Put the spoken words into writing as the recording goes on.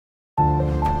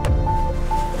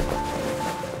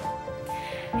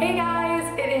Hey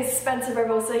guys, it is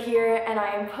Barbosa here, and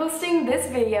I am posting this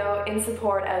video in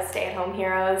support of stay-at-home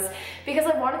heroes because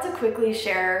I wanted to quickly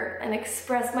share and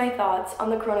express my thoughts on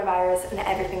the coronavirus and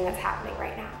everything that's happening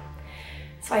right now.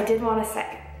 So I did want to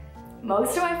say,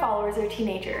 most of my followers are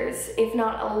teenagers, if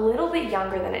not a little bit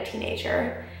younger than a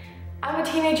teenager. I'm a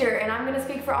teenager and I'm going to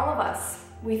speak for all of us.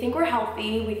 We think we're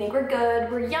healthy, we think we're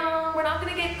good, we're young, we're not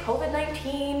going to get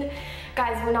COVID-19.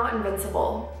 Guys, we're not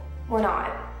invincible. We're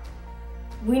not.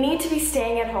 We need to be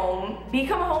staying at home,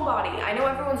 become a homebody. I know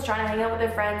everyone's trying to hang out with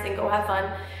their friends and go have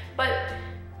fun, but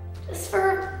just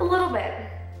for a little bit,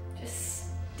 just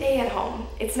stay at home.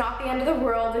 It's not the end of the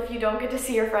world if you don't get to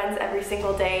see your friends every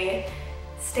single day.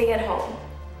 Stay at home,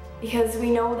 because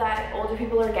we know that older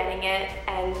people are getting it,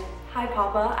 and hi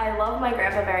Papa, I love my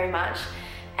grandpa very much,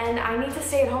 and I need to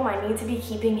stay at home. I need to be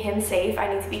keeping him safe.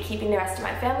 I need to be keeping the rest of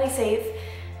my family safe,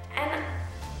 and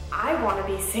I want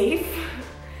to be safe.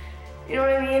 You know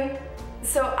what I mean?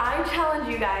 So I challenge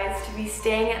you guys to be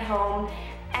staying at home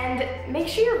and make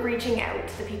sure you're reaching out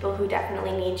to the people who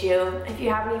definitely need you. If you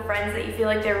have any friends that you feel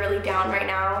like they're really down right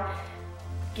now,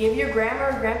 give your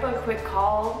grandma or grandpa a quick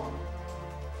call.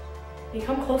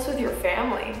 Become close with your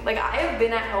family. Like, I have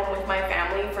been at home with my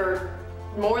family for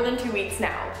more than 2 weeks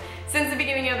now. Since the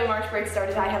beginning of the March break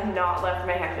started, I have not left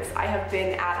my house. I have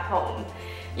been at home.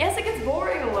 Yes, it gets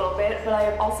boring a little bit, but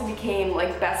I also became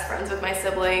like best friends with my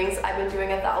siblings. I've been doing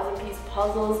 1,000-piece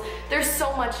puzzles. There's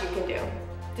so much you can do.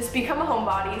 Just become a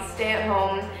homebody, stay at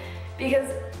home, because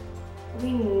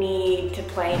we need to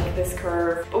plank this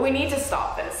curve, but we need to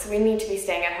stop this. We need to be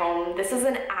staying at home. This is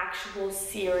an actual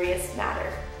serious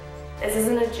matter. This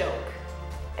isn't a joke.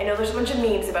 I know there's a bunch of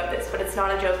memes about this, but it's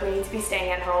not a joke. We need to be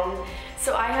staying at home.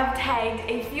 So I have tagged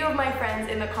a few of my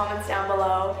friends in the comments down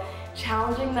below,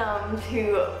 challenging them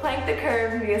to plank the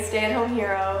curve and be a stay-at-home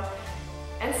hero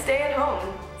and stay at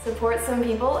home, support some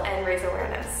people, and raise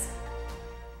awareness.